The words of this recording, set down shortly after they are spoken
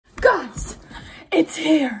It's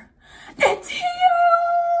here. It's here.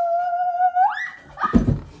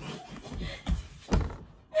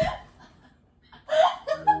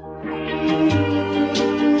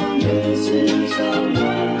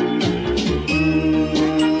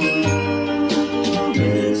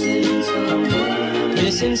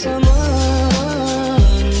 Missing someone.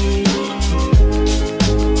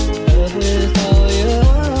 With all your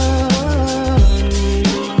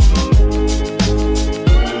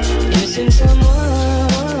missing someone.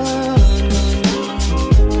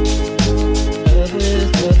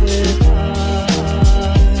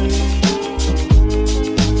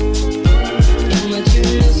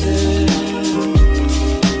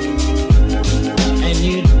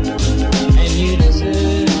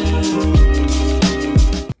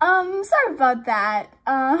 Sorry about that.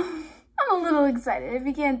 I'm a little excited if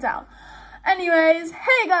you can't tell. Anyways,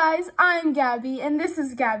 hey guys, I'm Gabby and this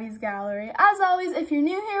is Gabby's Gallery. As always, if you're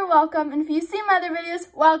new here, welcome, and if you've seen my other videos,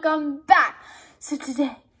 welcome back. So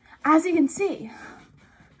today, as you can see,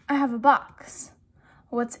 I have a box.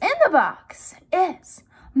 What's in the box is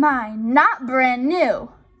my not brand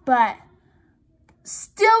new, but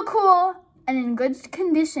still cool and in good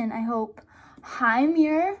condition, I hope,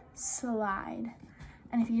 HiMirror Slide.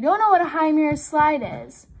 And if you don't know what a HiMirror Slide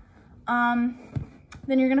is,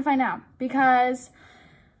 then you're gonna find out, because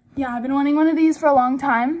yeah, I've been wanting one of these for a long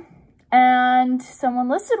time, and someone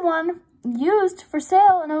listed one used for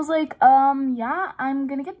sale, and I was like, yeah, I'm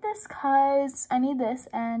gonna get this because I need this,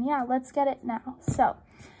 and yeah, let's get it now. So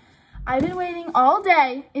I've been waiting all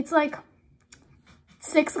day. It's like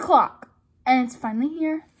 6 o'clock and it's finally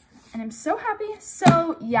here, and I'm so happy.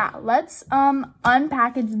 So yeah, let's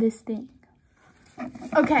unpackage this thing.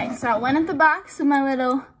 Okay, so I went in the box with my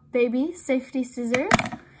little baby safety scissors,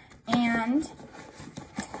 and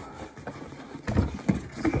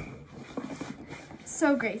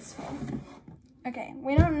so graceful. Okay,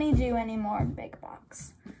 we don't need you anymore, big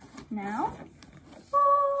box. Now,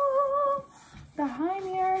 oh, the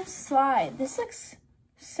HiMirror Slide. This looks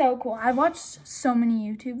so cool. I've watched so many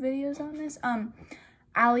YouTube videos on this.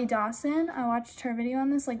 Allie Dawson, I watched her video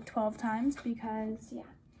on this like 12 times because, yeah.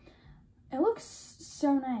 It looks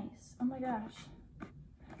so nice. Oh my gosh.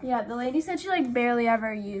 Yeah, the lady said she like barely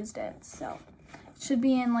ever used it, so it should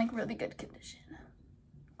be in like really good condition.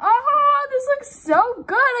 Oh, this looks so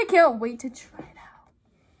good. I can't wait to try it out.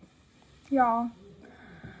 Y'all,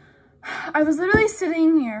 I was literally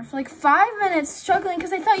sitting here for like 5 minutes struggling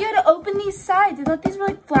because I thought you had to open these sides. I thought these were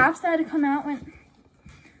like flaps that had to come out when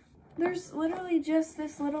there's literally just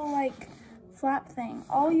this little like flap thing.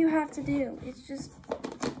 All you have to do is just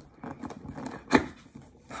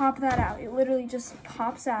pop that out. It literally just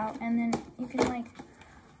pops out, and then you can like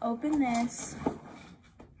open this.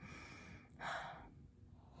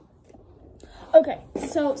 Okay,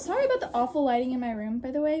 so sorry about the awful lighting in my room, by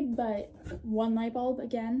the way, but one light bulb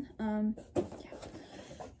again. Yeah.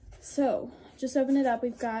 So just open it up.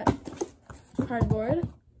 We've got cardboard,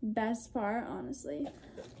 best part, honestly,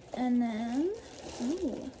 and then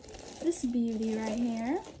this beauty right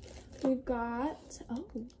here. We've got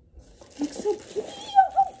looks so pretty.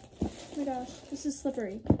 Oh my gosh, this is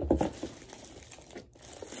slippery.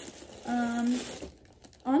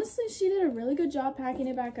 Honestly, she did a really good job packing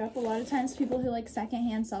it back up. A lot of times people who like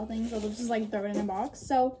secondhand sell things, they'll just like throw it in a box.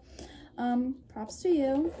 So, props to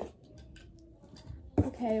you.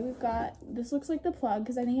 Okay, we've got, this looks like the plug,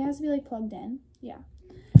 because I think it has to be like plugged in. Yeah.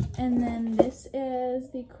 And then this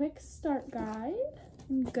is the quick start guide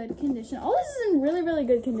in good condition. All this is in really, really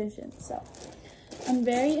good condition. So I'm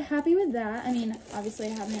very happy with that. I mean, obviously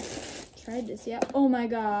I haven't tried this yet. Oh my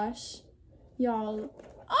gosh, y'all.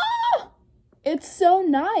 Ah, it's so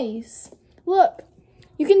nice. Look,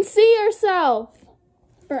 you can see yourself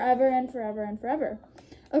forever and forever and forever.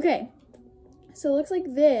 Okay, so it looks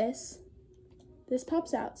like this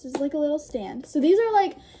pops out. So it's like a little stand. So these are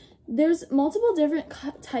like, there's multiple different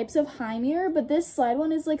types of HiMirror, but this slide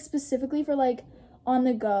one is like specifically for like on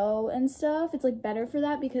the go and stuff. It's like better for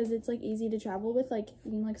that because it's like easy to travel with, like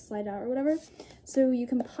you can like slide out or whatever. So you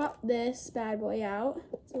can pop this bad boy out.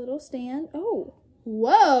 It's a little stand. Oh,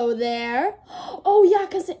 whoa there. Oh yeah,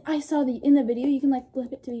 because I saw in the video you can like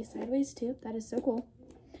flip it to be sideways too. That is so cool.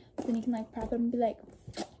 Then you can like prop it and be like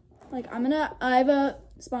I have a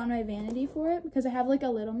spot on my vanity for it because I have like a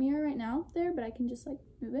little mirror right now there, but I can just like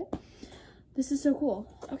move it. This is so cool.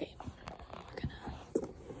 Okay.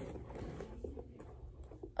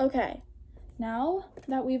 Okay, now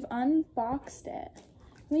that we've unboxed it,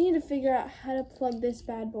 we need to figure out how to plug this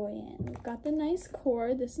bad boy in. We've got the nice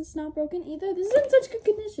cord. This is not broken either. This is in such good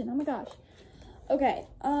condition. Oh my gosh. Okay,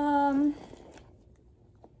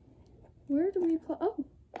 where do we plug? Oh,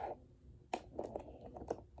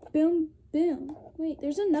 boom, boom. Wait,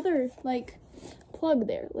 there's another, like, plug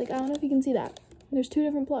there. Like, I don't know if you can see that. There's 2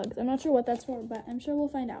 different plugs. I'm not sure what that's for, but I'm sure we'll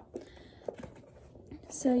find out.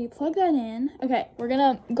 So you plug that in. Okay, we're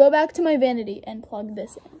gonna go back to my vanity and plug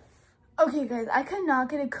this in. Okay, guys, I could not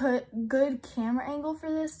get a good camera angle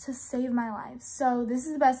for this to save my life. So this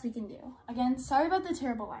is the best we can do. Again, sorry about the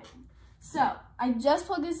terrible lighting. So I just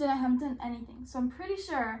plugged this in. I haven't done anything. So I'm pretty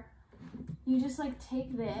sure you just like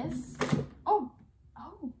take this. Oh,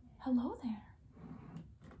 hello there.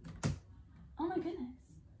 Oh my goodness.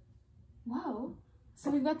 Whoa.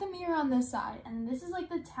 So we've got the mirror on this side, and this is like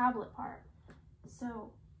the tablet part.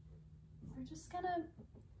 So we're just gonna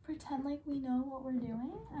pretend like we know what we're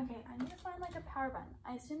doing. Okay, I need to find like a power button.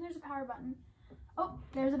 I assume there's a power button. Oh,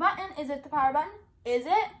 there's a button. Is it the power button? Is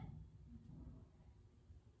it?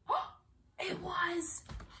 Oh, it was.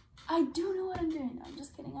 I do know what I'm doing. No, I'm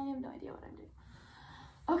just kidding. I have no idea what I'm doing.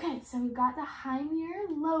 Okay, so we've got the HiMirror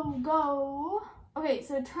logo. Okay,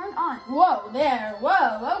 so turn on. Whoa, there.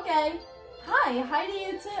 Whoa, okay. Hi to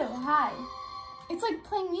you too. Hi. It's like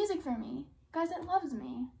playing music for me. Guys, it loves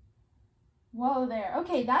me. Whoa there.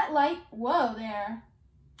 Okay, that light. Whoa there.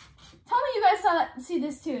 Tell me you guys see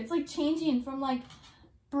this too. It's like changing from like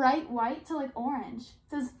bright white to like orange. It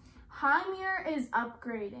says HiMirror is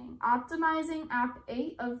upgrading. Optimizing app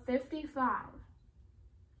 8 of 55.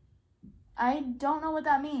 I don't know what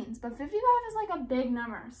that means, but 55 is like a big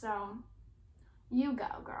number, so you go,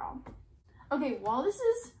 girl. Okay, while this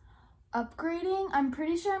is upgrading, I'm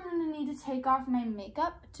pretty sure I'm gonna need to take off my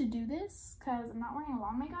makeup to do this because I'm not wearing a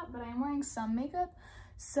lot of makeup, but I'm wearing some makeup.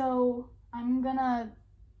 So I'm gonna,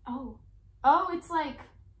 oh, it's like,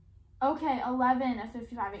 okay, 11 of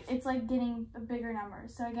 55. It's like getting a bigger number.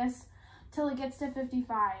 So I guess till it gets to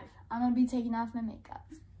 55, I'm gonna be taking off my makeup.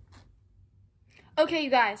 Okay, you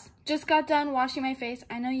guys, just got done washing my face.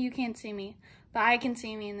 I know you can't see me, but I can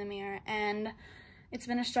see me in the mirror, and it's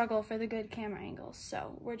been a struggle for the good camera angles,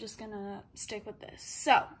 so we're just gonna stick with this.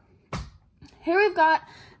 So, here we've got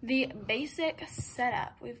the basic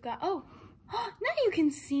setup. We've got, oh, now you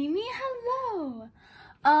can see me, hello.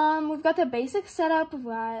 We've got the basic setup of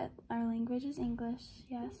what our language is English,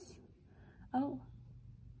 yes. Oh,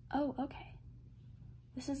 okay.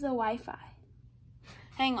 This is the Wi-Fi.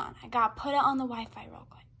 Hang on, I gotta put it on the Wi-Fi real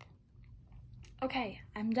quick. Okay,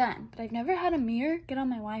 I'm done, but I've never had a mirror get on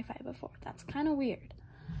my Wi-Fi before. That's kind of weird.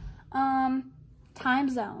 Time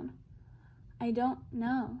zone. I don't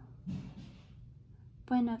know.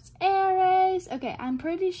 Buenos Aires. Okay, I'm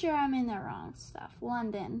pretty sure I'm in the wrong stuff.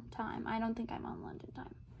 London time. I don't think I'm on London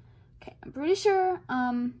time. Okay, I'm pretty sure,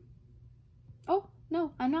 oh,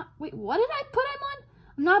 no, I'm not. Wait, what did I put I'm on?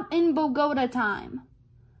 I'm not in Bogota time.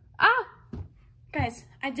 Ah! Guys,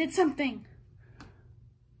 I did something.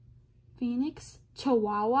 Phoenix,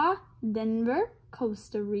 Chihuahua, Denver,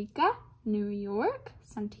 Costa Rica, New York,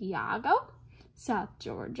 Santiago, South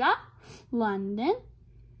Georgia, London,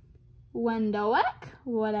 Windhoek,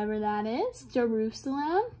 whatever that is,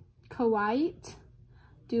 Jerusalem, Kuwait,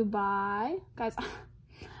 Dubai. Guys,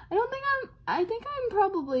 I think I'm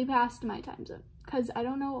probably past my time zone because I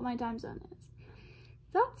don't know what my time zone is.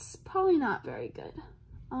 That's probably not very good.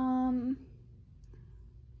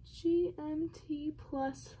 GMT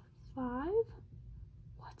plus 5?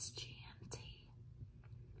 What's GMT?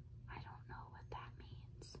 I don't know what that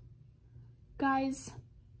means. Guys,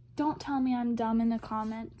 don't tell me I'm dumb in the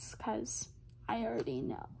comments because I already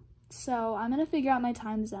know. So I'm going to figure out my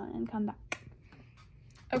time zone and come back.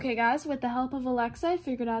 Okay, guys, with the help of Alexa, I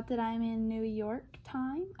figured out that I'm in New York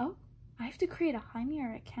time. Oh, I have to create a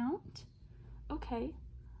HiMirror account? Okay.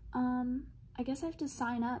 I guess I have to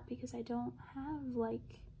sign up because I don't have,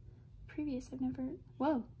 like, previous. I've never,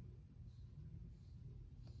 whoa.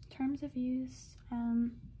 Terms of use.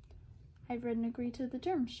 I've read and agreed to the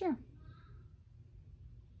terms, sure.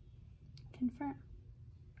 Confirm.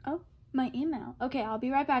 Oh, my email. Okay, I'll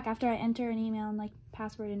be right back after I enter an email and, like,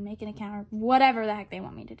 password and make an account or whatever the heck they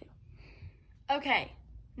want me to do. Okay,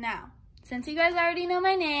 now, since you guys already know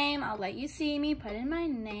my name, I'll let you see me put in my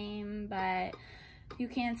name, but you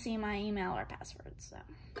can't see my email or password, so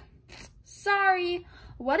sorry.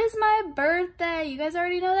 What is my birthday? You guys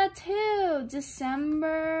already know that too.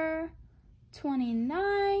 December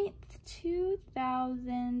 29th,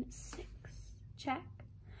 2006. Check.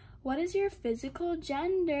 What is your physical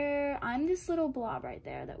gender? I'm this little blob right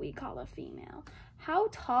there that we call a female. How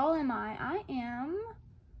tall am I? I am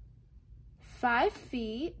 5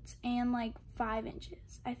 feet and like 5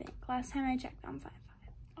 inches, I think. Last time I checked, I'm 5'5".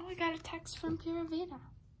 Oh, I got a text from Pura Vida.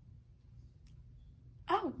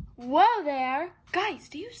 Oh, whoa there. Guys,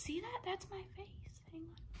 do you see that? That's my face. Hang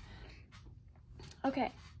on.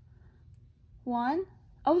 Okay. 1,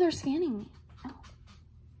 Oh, they're scanning me. Oh,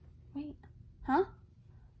 wait. Huh?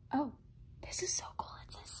 Oh, this is so cool.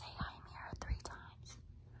 It says say hi mirror 3 times.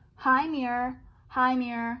 Hi mirror, hi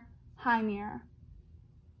mirror, hi mirror.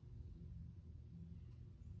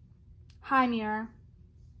 Hi mirror.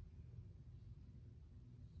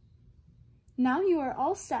 Now you are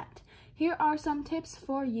all set. Here are some tips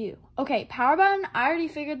for you. Okay, power button, I already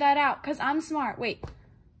figured that out because I'm smart. Wait.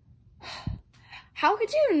 How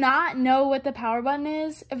could you not know what the power button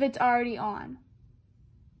is if it's already on?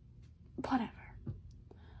 Whatever.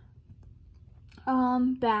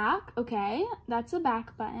 Back. Okay, that's a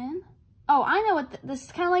back button. Oh, I know what this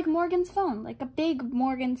is, kind of like Morgan's phone, like a big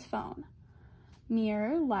Morgan's phone.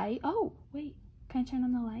 Mirror, light. Oh, wait. Can I turn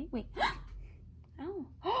on the light? Wait. Oh.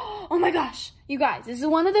 Oh my gosh. You guys, this is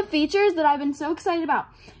one of the features that I've been so excited about.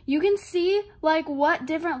 You can see like what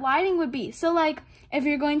different lighting would be. So like if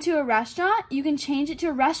you're going to a restaurant, you can change it to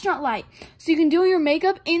a restaurant light. So you can do your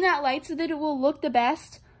makeup in that light so that it will look the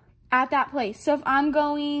best at that place. So if I'm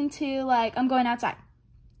going to like, I'm going outside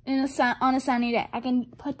on a sunny day, I can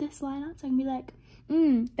put this light on so I can be like,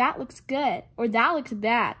 that looks good, or that looks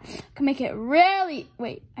bad. I can make it really,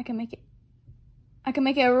 I can make it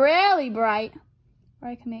really bright, or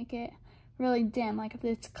I can make it really dim, like if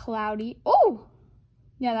it's cloudy. Oh,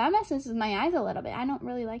 yeah, that messes with my eyes a little bit. I don't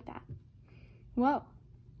really like that. Whoa.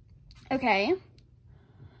 Okay.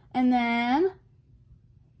 And then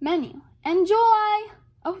menu. Enjoy.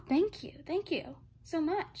 Oh, thank you. Thank you so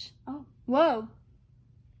much. Oh, whoa.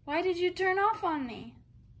 Why did you turn off on me?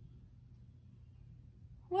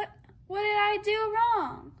 What did I do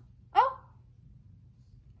wrong? Oh.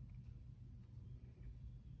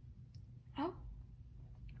 Oh.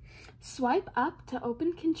 Swipe up to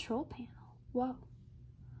open control panel. Whoa.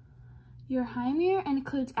 Your HiMirror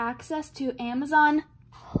includes access to Amazon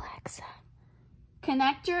Alexa.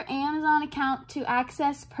 Connect your Amazon account to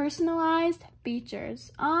access personalized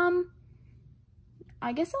features. I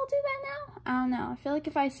guess I'll do that now. I don't know. I feel like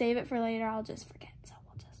if I save it for later, I'll just forget. So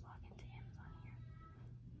we'll just log into Amazon here.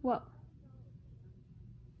 Whoa.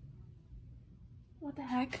 What the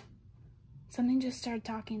heck? Something just started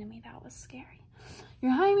talking to me. That was scary.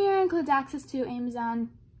 Your HiMirror includes access to Amazon.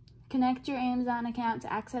 Connect your Amazon account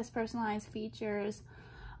to access personalized features.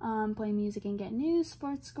 Play music and get news,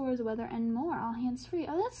 sports scores, weather, and more. All hands-free.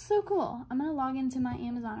 Oh, that's so cool. I'm going to log into my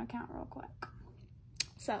Amazon account real quick.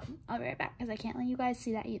 So, I'll be right back because I can't let you guys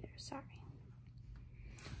see that either. Sorry.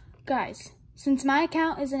 Guys, since my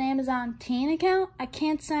account is an Amazon teen account, I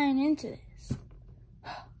can't sign into this.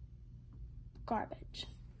 Garbage.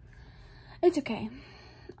 It's okay.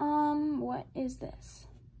 What is this?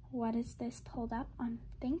 What is this pulled up on?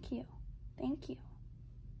 Thank you. Thank you.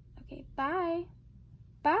 Okay, bye.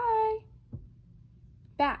 Bye.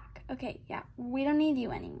 Back. Okay, yeah, we don't need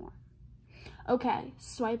you anymore. Okay,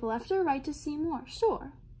 swipe left or right to see more.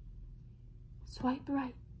 Sure. Swipe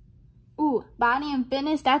right. Ooh, body and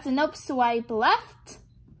fitness, that's a nope. Swipe left.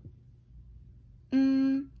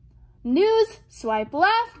 News, swipe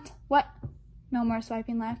left. What? No more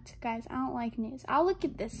swiping left. Guys, I don't like news. I'll look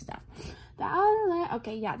at this stuff. The outer layer.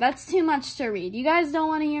 Okay, yeah, that's too much to read. You guys don't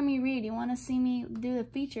want to hear me read. You want to see me do the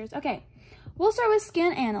features. Okay, we'll start with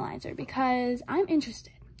Skin Analyzer because I'm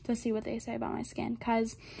interested to see what they say about my skin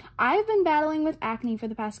because I've been battling with acne for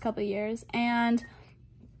the past couple of years and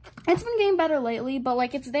it's been getting better lately, but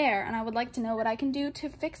like it's there and I would like to know what I can do to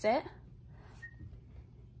fix it.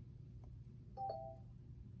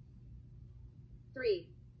 Three,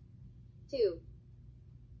 2,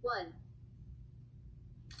 1.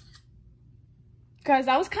 Guys,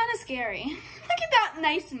 that was kind of scary. Look at that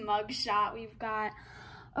nice mug shot we've got.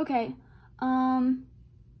 Okay,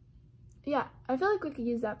 yeah, I feel like we could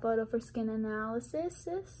use that photo for skin analysis.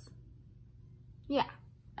 Yeah,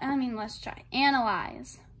 I mean, let's try.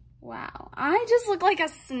 Analyze. Wow, I just look like a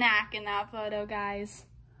snack in that photo, guys.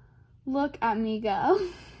 Look at me go.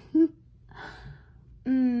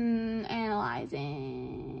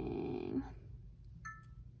 Analyzing.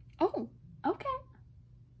 Oh, okay.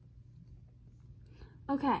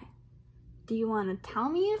 Okay. Do you want to tell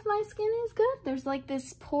me if my skin is good? There's like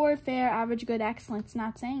this poor, fair, average, good, excellent. It's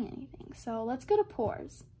not saying anything. So let's go to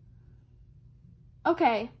pores.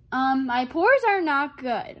 Okay. My pores are not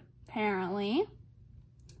good, apparently.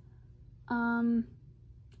 Don't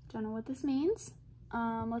know what this means.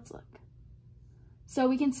 Let's look. So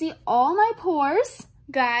we can see all my pores.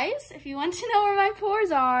 Guys, if you want to know where my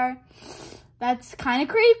pores are, that's kind of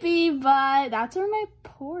creepy, but that's where my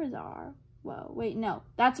pores are. Whoa, wait, no,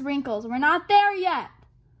 that's wrinkles. We're not there yet.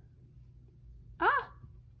 Ah.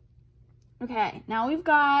 Okay, now we've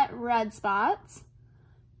got red spots.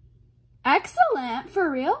 Excellent, for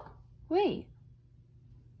real? Wait,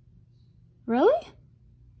 Really?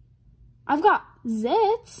 I've got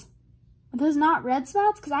zits. Are those not red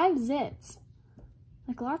spots? Because I have zits.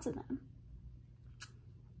 Like lots of them.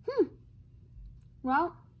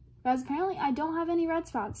 Well, guys, apparently I don't have any red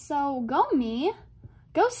spots. So go me.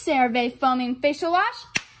 Go CeraVe Foaming Facial Wash.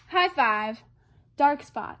 High five. Dark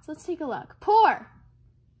spots. Let's take a look. Pore.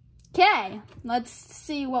 Okay. Let's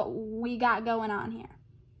see what we got going on here.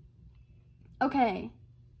 Okay.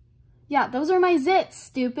 Yeah, those are my zits,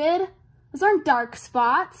 stupid. Those aren't dark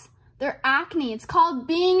spots. They're acne. It's called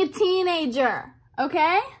being a teenager.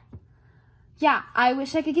 Okay? Yeah, I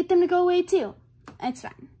wish I could get them to go away too. It's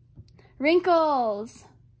fine. Wrinkles.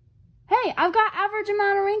 Hey, I've got average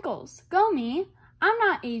amount of wrinkles. Go me. I'm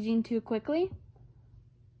not aging too quickly.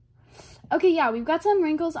 Okay, yeah, we've got some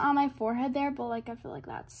wrinkles on my forehead there, but like I feel like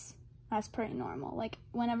that's pretty normal. Like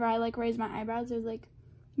whenever I like raise my eyebrows, there's like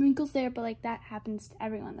wrinkles there, but like that happens to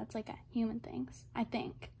everyone. That's like a human thing, I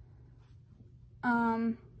think.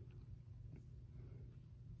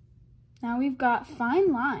 Now we've got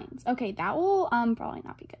fine lines. Okay, that will probably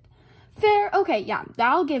not be good. Fair. Okay, yeah,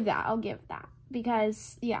 I'll give that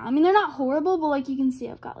because yeah, I mean they're not horrible, but like you can see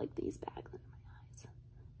I've got like these bags under my eyes.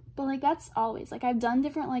 But like that's always like I've done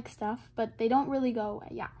different like stuff, but they don't really go away.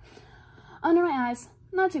 Yeah, under my eyes,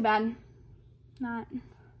 not too bad. Not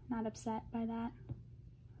upset by that.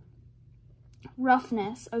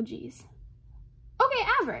 Roughness. Oh geez. Okay,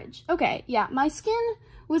 average. Okay, yeah, my skin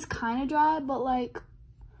was kind of dry, but like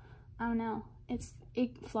I don't know.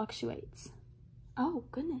 It fluctuates. Oh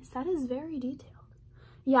goodness, that is very detailed.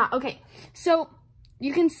 Yeah, okay. So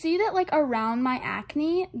you can see that like around my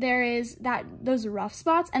acne there is those rough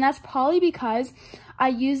spots, and that's probably because I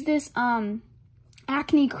use this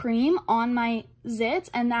acne cream on my zits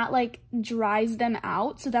and that like dries them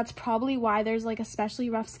out. So that's probably why there's like especially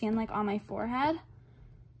rough skin like on my forehead.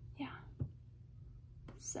 Yeah.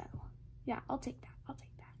 So, yeah, I'll take that.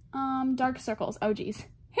 Dark circles. Oh geez.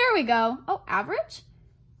 Here we go. Oh, average?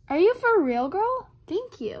 Are you for real, girl?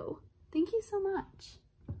 Thank you. Thank you so much.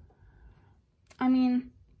 I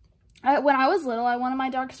mean, when I was little, I wanted my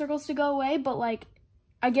dark circles to go away, but like,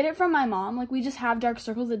 I get it from my mom. Like, we just have dark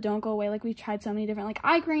circles that don't go away. Like, we've tried so many different, like,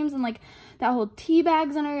 eye creams and, like, that whole tea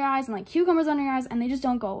bags under your eyes and, like, cucumbers under your eyes, and they just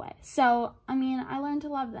don't go away. So, I mean, I learned to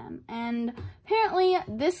love them. And apparently,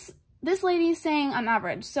 this lady's saying I'm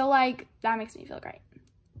average. So, like, that makes me feel great.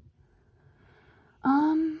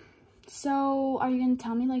 So, are you going to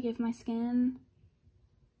tell me, like, if my skin...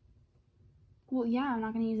 Well, yeah, I'm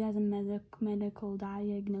not going to use it as a medical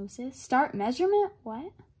diagnosis. Start measurement?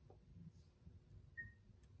 What?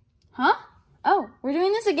 Huh? Oh, we're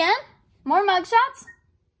doing this again? More mugshots?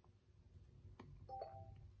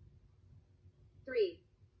 3,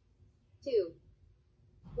 2,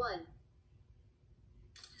 1.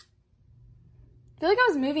 I feel like I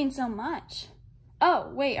was moving so much. Oh,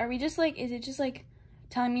 wait, are we just like, is it just like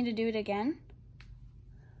telling me to do it again?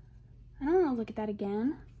 I don't want to look at that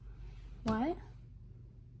again. What?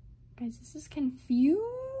 Guys, this is confusing.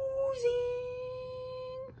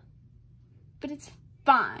 But it's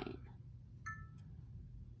fine.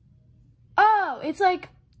 Oh, it's like,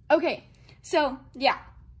 okay, so yeah,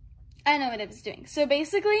 I know what it was doing. So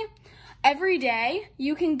basically, every day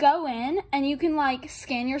you can go in and you can like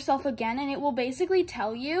scan yourself again, and it will basically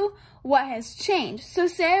tell you what has changed. So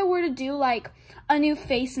say I were to do like a new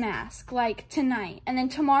face mask like tonight, and then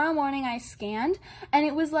tomorrow morning I scanned and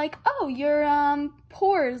it was like, oh, your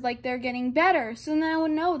pores, like they're getting better. So then I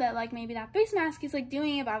would know that like maybe that face mask is like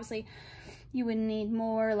doing it, but obviously you would need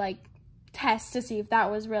more like tests to see if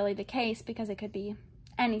that was really the case, because it could be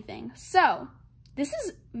anything. So this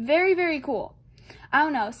is very, very cool. I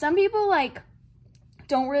don't know, some people like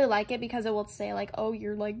don't really like it because it will say like, oh,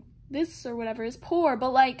 you're like this or whatever is poor,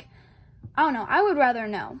 but like, I don't know, I would rather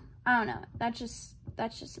know. I don't know, that's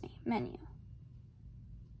just me. Menu.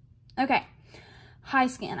 Okay, high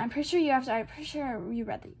scan. I'm pretty sure you have to, I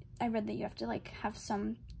read that you have to like have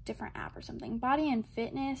some different app or something. Body and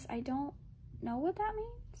fitness, I don't know what that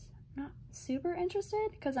means. I'm not super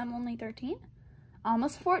interested because I'm only 13,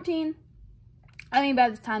 almost 14. I mean,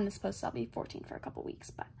 by the time this posts, I'll be 14 for a couple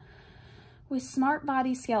weeks, but with smart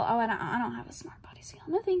body scale, oh, I don't have a smart body scale.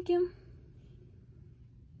 No, thank you.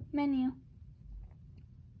 Menu.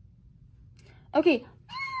 Okay,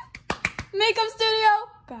 makeup studio.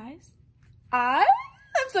 Guys, I'm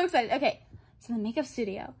so excited. Okay, so the makeup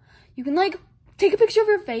studio, you can like take a picture of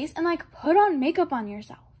your face and like put on makeup on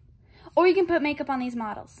yourself. Or you can put makeup on these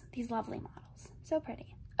models, these lovely models. So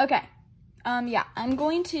pretty. Okay, yeah, I'm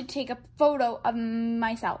going to take a photo of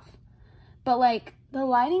myself. But like, the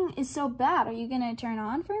lighting is so bad. Are you gonna turn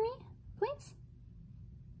on for me, please?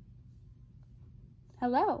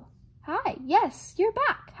 Hello? Hi. Yes, you're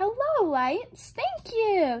back. Hello, lights. Thank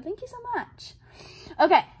you. Thank you so much.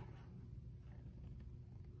 Okay.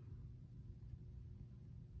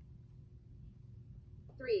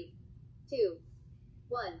 Three, two,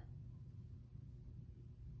 one.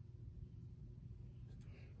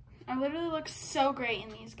 I literally look so great in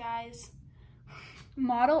these, guys.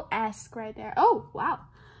 Model-esque right there. Oh, wow.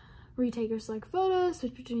 Retake or select photos,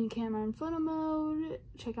 switch between camera and photo mode,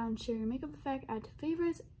 check out and share your makeup effect, add to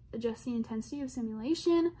favorites, adjust the intensity of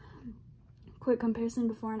simulation, quick comparison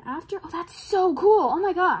before and after. Oh, that's so cool. Oh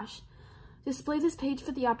my gosh. Display this page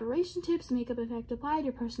for the operation tips, makeup effect applied,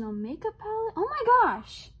 your personal makeup palette. Oh my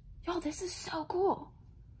gosh. Y'all, this is so cool.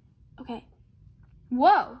 Okay.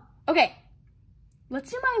 Whoa. Okay. Let's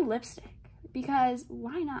do my lipstick because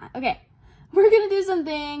why not? Okay. We're going to do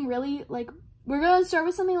something really like, we're going to start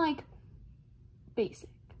with something like basic.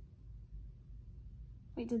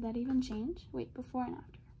 Wait, did that even change? Wait, before and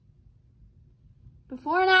after.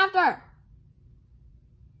 Before and after.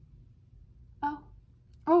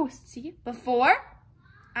 Oh, see? Before,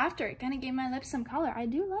 after. It kind of gave my lips some color. I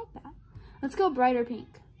do like that. Let's go brighter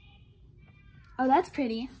pink. Oh, that's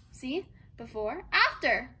pretty. See? Before,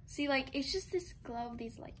 after. See, like, it's just this glow of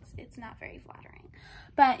these lights. It's not very flattering.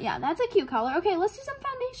 But, yeah, that's a cute color. Okay, let's do some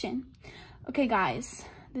foundation. Okay, guys.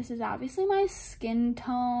 This is obviously my skin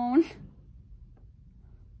tone.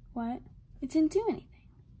 What? It didn't do anything.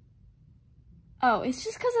 Oh, it's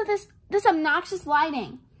just because of this obnoxious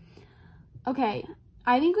lighting. Okay,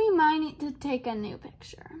 I think we might need to take a new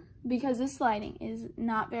picture because this lighting is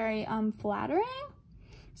not very flattering.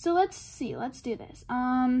 So let's see. Let's do this.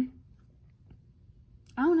 I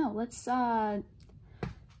don't know. Let's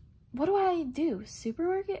what do I do?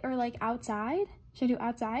 Supermarket or like outside? Should I do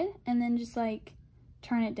outside and then just like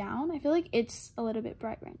turn it down? I feel like it's a little bit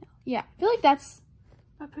bright right now. Yeah, I feel like that's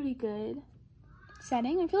a pretty good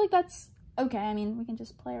setting. I feel like that's okay. I mean, we can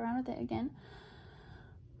just play around with it again.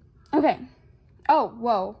 Okay. Oh,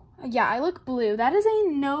 whoa. Yeah, I look blue. That is a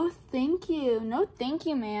no thank you. No thank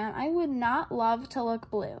you, man. I would not love to look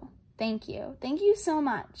blue. Thank you. Thank you so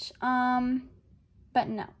much. But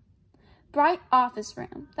no. Bright office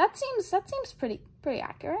room. That seems pretty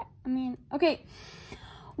accurate. I mean, okay.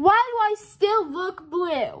 Why do I still look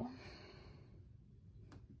blue?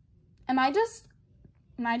 Am I just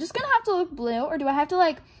gonna have to look blue, or do I have to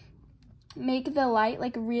like make the light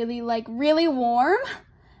like really warm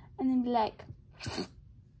and then be like,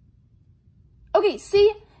 okay,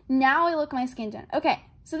 see, now I look my skin tone. Okay,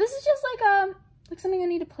 so this is just like something I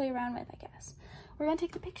need to play around with, I guess. We're gonna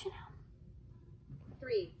take the picture now.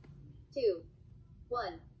 3, 2,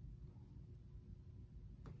 1.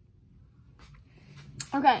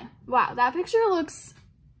 Okay, wow, that picture looks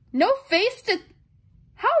no face to.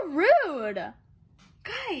 How rude,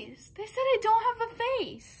 guys! They said I don't have a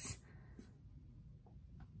face.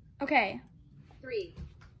 Okay. 3,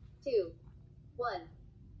 2, 1.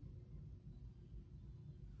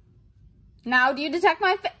 Now, do you detect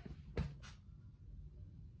my face?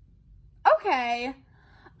 Okay.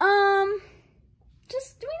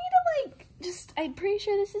 Do we need to I'm pretty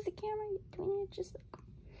sure this is the camera. Do we need to just like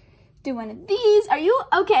do one of these? Are you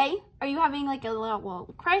okay? Are you having like a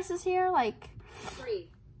little crisis here? Like 3,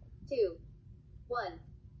 2, 1.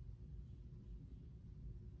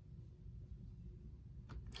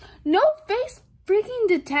 No face freaking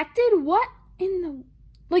detected? What in the,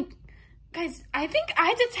 like, guys, I think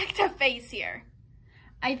I detect a face here.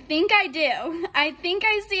 I think I do. I think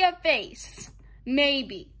I see a face.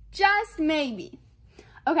 Maybe. Just maybe.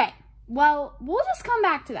 Okay, well, we'll just come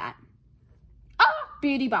back to that. Ah,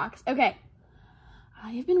 beauty box. Okay.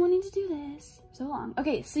 I have been wanting to do this so long.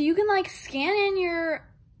 Okay, so you can like scan in your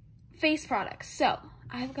face products. So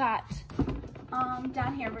I've got,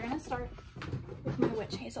 down here, we're gonna start with my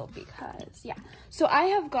witch hazel because yeah. So I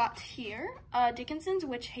have got here Dickinson's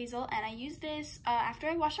witch hazel, and I use this after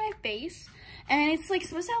I wash my face, and it's like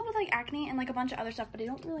supposed to help with like acne and like a bunch of other stuff, but I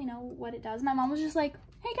don't really know what it does. My mom was just like,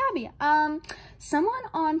 hey Gabby, someone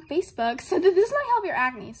on Facebook said that this might help your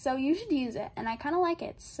acne, so you should use it, and I kind of like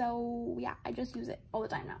it, so yeah, I just use it all the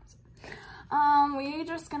time now. So. We're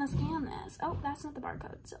just gonna scan this. Oh, that's not the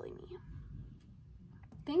barcode, silly me.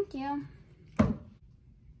 Thank you.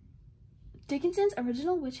 Dickinson's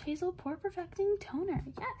Original Witch Hazel Pore Perfecting Toner.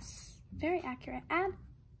 Yes, very accurate. Add.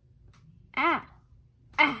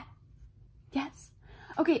 Yes.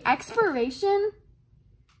 Okay, expiration.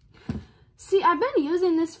 See, I've been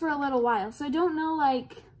using this for a little while, so I don't know,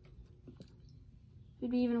 like,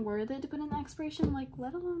 it'd be even worth it to put in the expiration, like,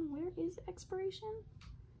 let alone, where is the expiration?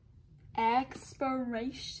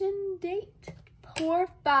 Expiration date? Por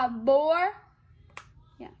favor.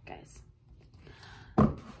 Yeah, guys.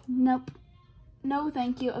 Nope. No,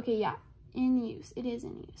 thank you. Okay, yeah. In use. It is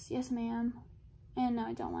in use. Yes, ma'am. And no,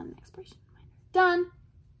 I don't want an expiration reminder. Done.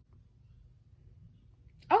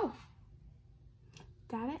 Oh.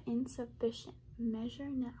 Data insufficient. Measure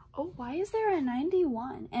now. Oh, why is there a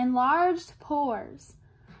 91? Enlarged pores.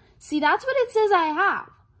 See, that's what it says I have.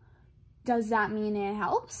 Does that mean it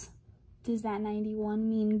helps? Does that 91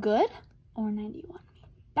 mean good or 91 mean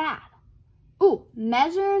bad? Ooh,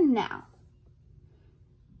 measure now.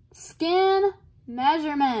 Skin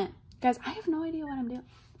measurement. Guys, I have no idea what I'm doing.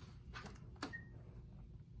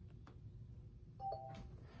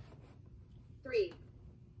 Three,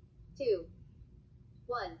 two,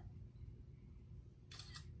 one.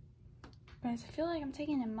 Guys, I feel like I'm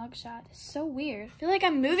taking a mugshot. It's so weird. I feel like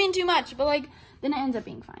I'm moving too much, but like, then it ends up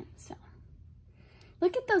being fine, so.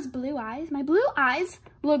 Look at those blue eyes. My blue eyes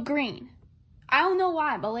look green. I don't know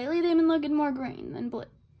why, but lately they've been looking more green than blue.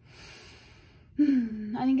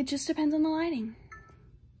 I think it just depends on the lighting.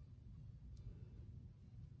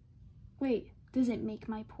 Wait, does it make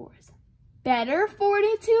my pores better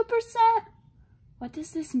 42%? What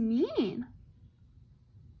does this mean?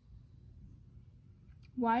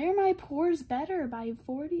 Why are my pores better by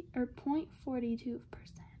 40 or 0.42%?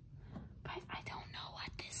 Guys, I don't know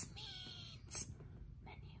what this means.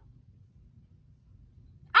 Menu.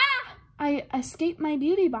 Ah! I escaped my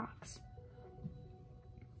beauty box.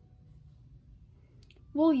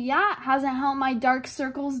 Well, yeah, it hasn't helped my dark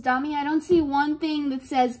circles, dummy. I don't see one thing that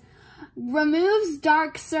says removes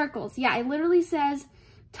dark circles. Yeah, it literally says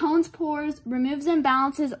tones pores, removes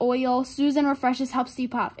imbalances, oil, soothes and refreshes, helps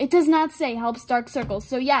depuff. It does not say helps dark circles.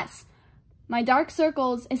 So yes, my dark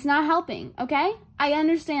circles, it's not helping, okay? I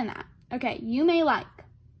understand that. Okay, you may like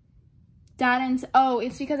data and, oh,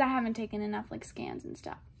 it's because I haven't taken enough like scans and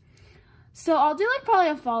stuff. So I'll do like probably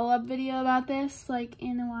a follow-up video about this like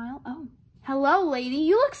in a while. Oh, hello lady,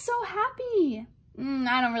 you look so happy.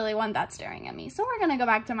 I don't really want that staring at me. So we're gonna go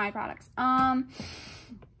back to my products.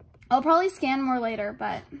 I'll probably scan more later,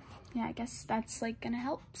 but yeah, I guess that's like gonna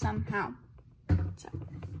help somehow. So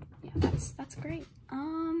yeah, that's great.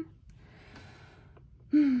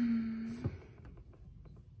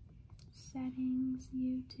 Settings,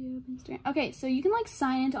 YouTube, Instagram. Okay, so you can like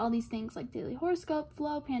sign into all these things like daily horoscope,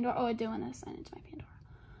 flow, Pandora. Oh, I do want to sign into my Pandora.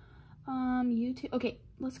 YouTube. Okay,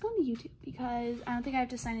 let's go into YouTube because I don't think I have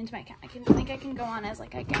to sign into my account. I think I can go on as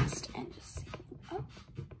like a guest and just see. Oh,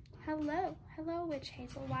 hello. Hello, Witch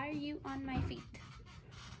Hazel. Why are you on my feet?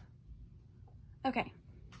 Okay.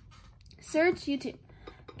 Search YouTube.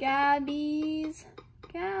 Gabby's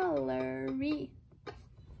Gallery.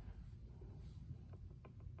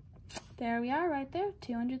 There we are right there.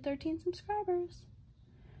 213 subscribers.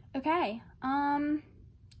 Okay.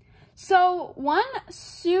 So one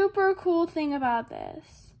super cool thing about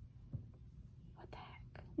this. What the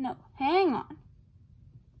heck? No, hang on.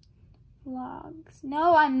 Vlogs.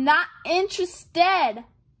 No, I'm not interested. Am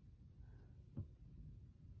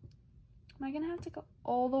I gonna have to go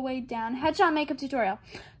all the way down? Headshot makeup tutorial.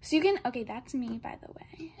 So you can, okay, that's me, by the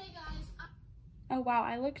way. Hey guys. Oh wow,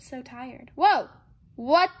 I looked so tired. Whoa,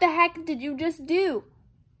 what the heck did you just do?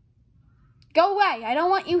 Go away, I don't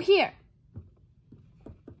want you here.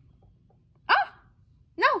 Ah,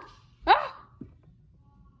 no, ah.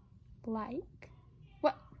 Like,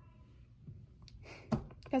 what?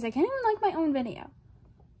 Because I can't even like my own video.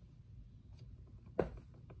 I'm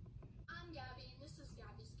Gabby, and this is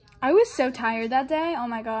Gabby's Gallery. I was so tired that day. Oh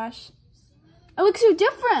my gosh. I look so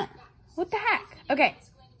different. What the heck? Okay. It's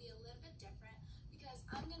going to be a little bit different because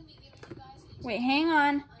I'm going to be giving you guys each Wait, hang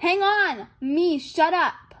on. Hang on. Me, shut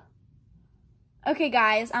up. Okay,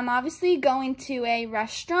 guys. I'm obviously going to a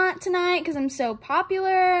restaurant tonight because I'm so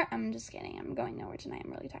popular. I'm just kidding. I'm going nowhere tonight.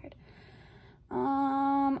 I'm really tired.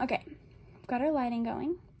 Okay. Got our lighting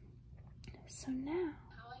going. So now.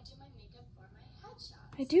 how I do my makeup for my headshots.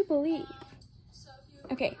 I do believe. So if you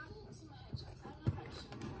Okay. haven't seen my headshots, I don't know if I've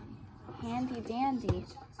shown you. Handy dandy.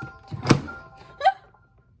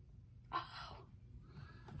 Oh.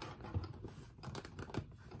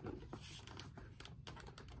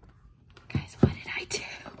 Guys, what did I do?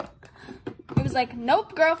 It was like,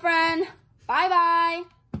 nope, girlfriend. Bye-bye.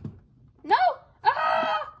 No.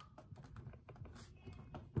 Ah!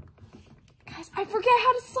 Guys, I forget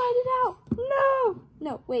how to slide it out. No.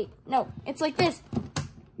 No, wait. No, it's like this.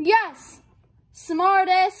 Yes.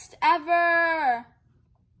 Smartest ever.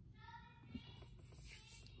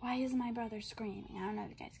 Why is my brother screaming? I don't know if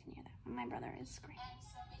you guys can hear that. My brother is screaming.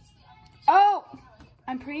 Oh,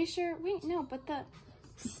 I'm pretty sure. Wait, no, but the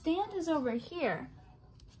stand is over here.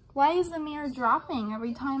 Why is the mirror dropping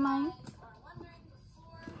every time I... Are wondering,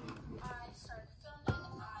 before I started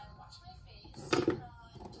filming, I washed my face, put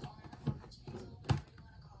on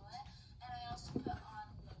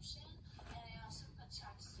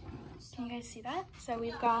guys see that? So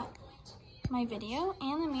we've got my video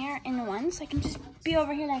and the mirror in one, so I can just be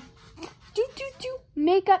over here like, do, do, do,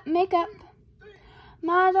 makeup, makeup.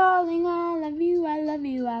 My darling, I love you, I love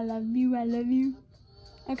you, I love you, I love you.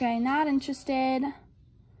 Okay, not interested. And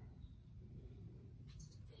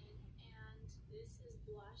this is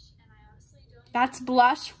blush, and I honestly don't That's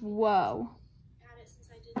blush? Whoa. had it since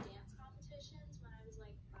I did dance competitions when I was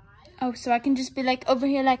like 5. Oh, so I can just be like over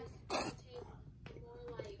here like, Take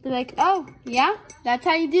more like be like, oh, yeah? That's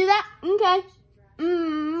how you do that? Okay.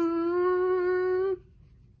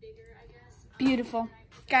 bigger, I guess. Beautiful.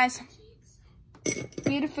 Guys, Cheeks.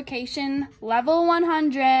 beautification level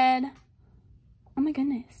 100. Oh my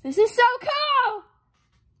goodness, this is so cool!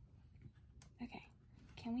 Okay,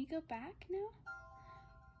 can we go back now?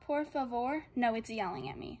 Por favor. No, it's yelling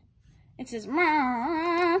at me. It says,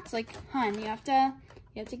 "Meow." It's like, hun, you have to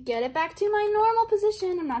get it back to my normal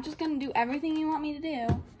position. I'm not just gonna do everything you want me to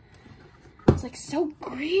do. It's like so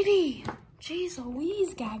greedy. Jeez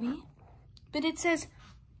Louise, Gabby. But it says,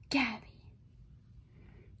 Gabby.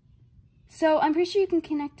 So I'm pretty sure you can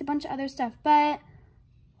connect a bunch of other stuff, but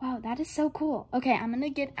wow, that is so cool. Okay, I'm gonna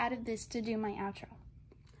get out of this to do my outro.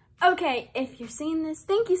 Okay, if you're seeing this,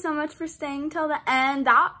 thank you so much for staying till the end.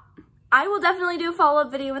 I will definitely do a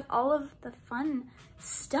follow-up video with all of the fun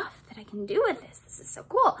stuff that I can do with this. This is so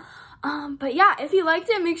cool. But yeah, if you liked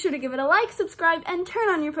it, make sure to give it a like, subscribe, and turn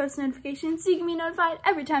on your post notifications so you can be notified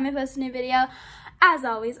every time I post a new video. As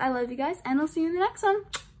always, I love you guys, and I'll see you in the next one.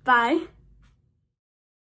 Bye.